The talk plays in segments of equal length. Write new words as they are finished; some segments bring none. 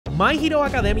My Hero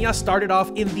Academia started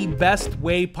off in the best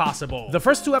way possible. The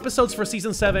first 2 episodes for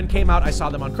season 7 came out, I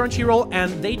saw them on Crunchyroll,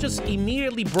 and they just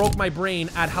immediately broke my brain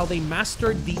at how they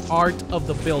mastered the art of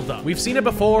the build-up. We've seen it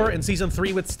before in season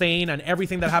 3 with Stain and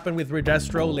everything that happened with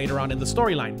Redestro later on in the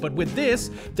storyline, but with this,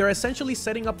 they're essentially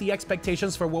setting up the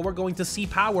expectations for what we're going to see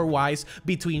power-wise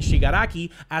between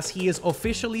Shigaraki, as he is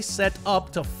officially set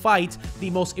up to fight the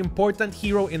most important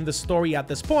hero in the story at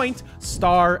this point,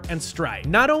 Star and Stripe.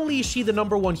 Not only is she the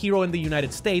 #1 hero in the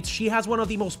United States, she has one of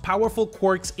the most powerful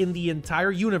quirks in the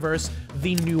entire universe,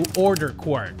 the New Order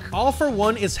quirk. All for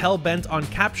One is hell-bent on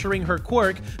capturing her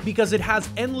quirk because it has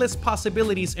endless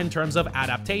possibilities in terms of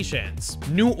adaptations.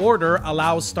 New Order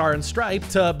allows Star and Stripe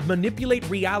to manipulate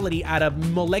reality at a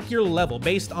molecular level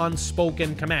based on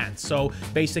spoken commands. So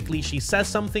basically, she says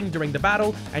something during the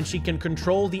battle and she can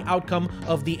control the outcome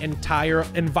of the entire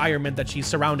environment that she's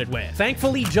surrounded with.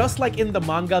 Thankfully, just like in the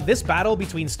manga, this battle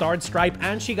between Star and Stripe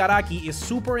and Shigaraki is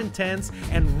super intense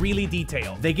and really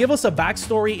detailed. They give us a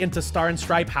backstory into Star and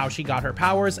Stripe, how she got her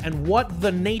powers, and what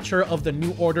the nature of the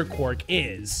New Order quirk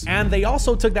is. And they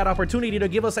also took that opportunity to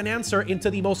give us an answer into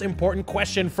the most important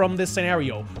question from this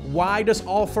scenario. Why does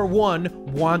All for One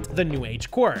want the New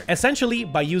Age quirk? Essentially,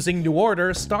 by using New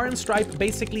Order, Star and Stripe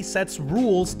basically sets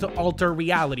rules to alter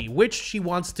reality, which she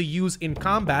wants to use in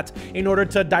combat in order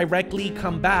to directly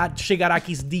combat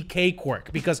Shigaraki's decay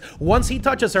quirk, because once he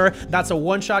touches her, that's a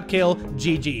one-shot kill,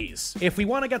 GG's. If we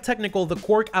want to get technical, the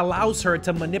quirk allows her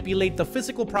to manipulate the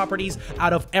physical properties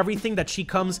out of everything that she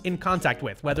comes in contact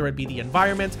with, whether it be the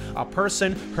environment, a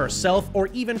person, herself, or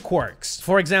even quirks.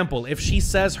 For example, if she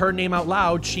says her name out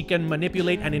loud, she can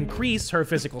manipulate and increase her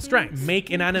physical strength, make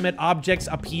inanimate objects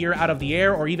appear out of the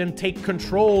air, or even take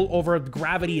control over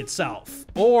gravity itself.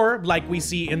 Or, like we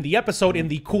see in the episode, in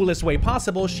the coolest way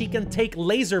possible, she can take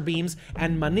laser beams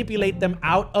and manipulate them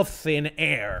out of thin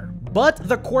air. But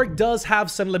the quirk does have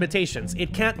some limitations.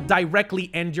 It can't directly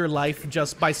end your life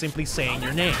just by simply saying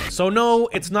your name. So no,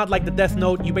 it's not like the Death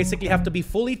Note. You basically have to be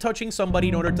fully touching somebody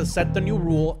in order to set the new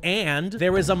rule, and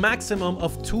there is a maximum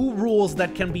of 2 rules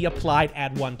that can be applied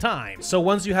at one time. So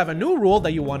once you have a new rule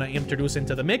that you want to introduce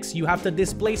into the mix, you have to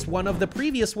displace one of the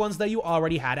previous ones that you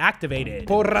already had activated.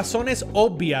 Por razones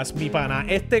obvias, mi pana,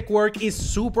 este quirk is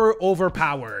super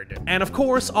overpowered. And of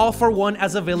course, All for One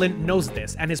as a villain knows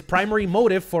this, and his primary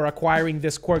motive for acquiring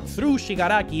this quirk through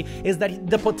Shigaraki is that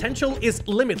the potential is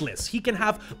limitless. He can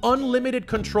have unlimited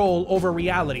control over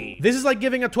reality. This is like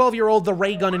giving a 12-year-old the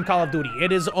ray gun in Call of Duty.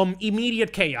 It is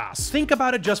immediate chaos. Think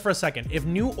about it just for a second. If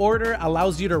New Order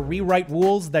allows you to rewrite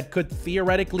rules that could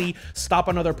theoretically stop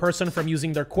another person from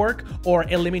using their quirk or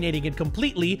eliminating it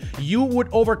completely, you would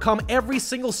overcome every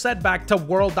single setback to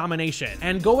world domination.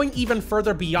 And going even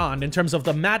further beyond in terms of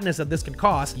the madness that this could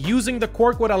cause, using the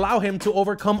quirk would allow him to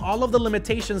overcome all of the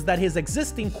limitations that his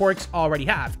existing quirks already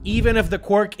have, even if the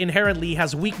quirk inherently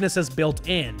has weaknesses built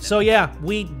in. So yeah,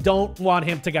 we don't want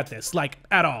him to get this, like,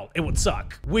 at all. It would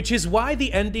suck. Which is why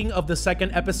the ending of the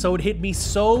 2nd episode hit me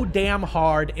so damn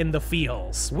hard in the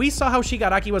feels. We saw how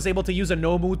Shigaraki was able to use a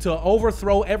Nomu to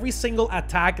overthrow every single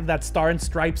attack that Star and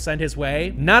Stripe sent his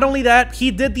way. Not only that,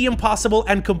 he did the impossible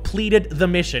and completed the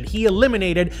mission. He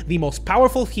eliminated the most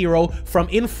powerful hero from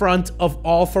in front of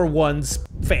All for One's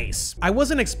face. I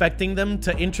wasn't expecting them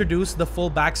to introduce the full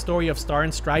backstory of Star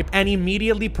and Stripe and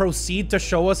immediately proceed to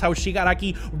show us how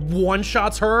Shigaraki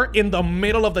one-shots her in the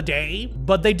middle of the day,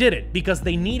 but they did it because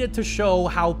they needed to show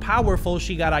how powerful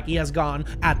Shigaraki has gone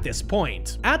at this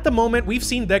point. At the moment, we've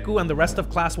seen Deku and the rest of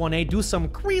Class 1A do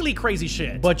some really crazy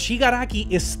shit, but Shigaraki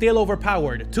is still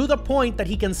overpowered to the point that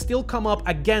he can still come up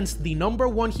against the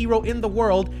 #1 hero in the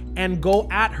world and go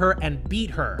at her and beat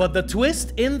her. But the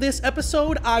twist in this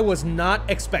episode, I was not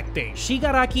expecting.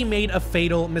 Shigaraki made a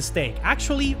fatal mistake.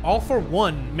 Actually, All for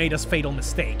One made a fatal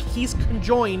mistake. He's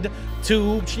conjoined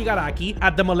to Shigaraki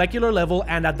at the molecular level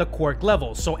and at the quirk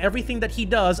level, so everything that he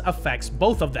does affects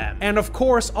both of them. And of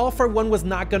course, All for One was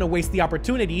not gonna waste the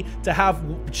opportunity to have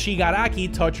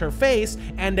Shigaraki touch her face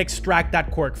and extract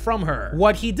that quirk from her.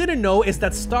 What he didn't know is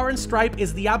that Star and Stripe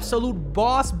is the absolute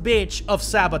boss bitch of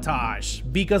sabotage,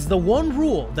 because the one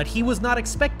rule that he was not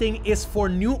expecting is for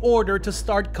New Order to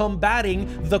start combating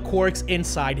the quirks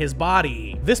inside his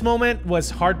body. This moment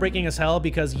was heartbreaking as hell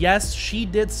because yes, she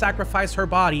did sacrifice her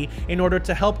body in order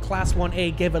to help Class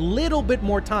 1A give a little bit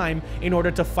more time in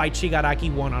order to fight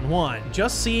Shigaraki one-on-one.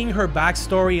 Just seeing her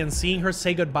backstory and seeing her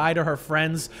say goodbye to her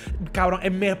friends, cabrón,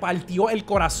 me partió el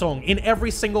corazón in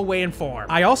every single way and form.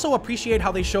 I also appreciate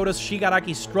how they showed us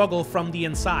Shigaraki's struggle from the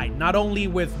inside, not only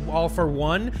with All for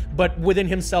One, but within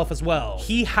himself as well.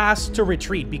 He has to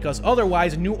retreat because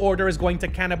otherwise New Order is going to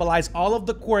cannibalize all of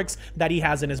the quirks that he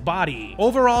has in his body.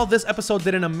 Overall, this episode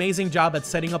did an amazing job at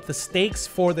setting up the stakes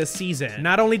for this season.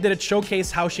 Not only did it showcase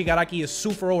how Shigaraki is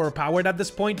super overpowered at this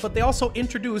point, but they also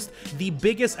introduced the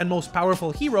biggest and most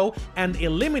powerful hero and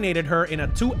eliminated her in a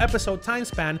 2-episode time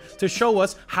span to show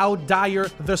us how dire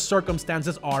the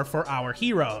circumstances are for our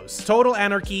heroes. Total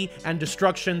anarchy and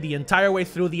destruction the entire way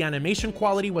through. The animation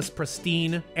quality was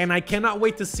pristine, and I cannot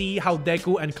wait to see how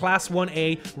Deku and Class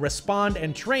 1A respond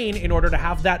and train in order to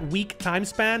have that week time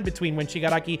span between when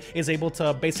Shigaraki is able to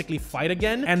basically fight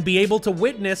again, and be able to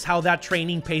witness how that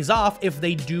training pays off if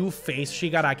they do face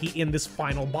Shigaraki in this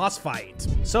final boss fight.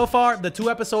 So far, the 2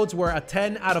 episodes were a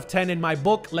 10 out of 10 in my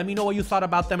book. Let me know what you thought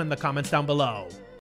about them in the comments down below.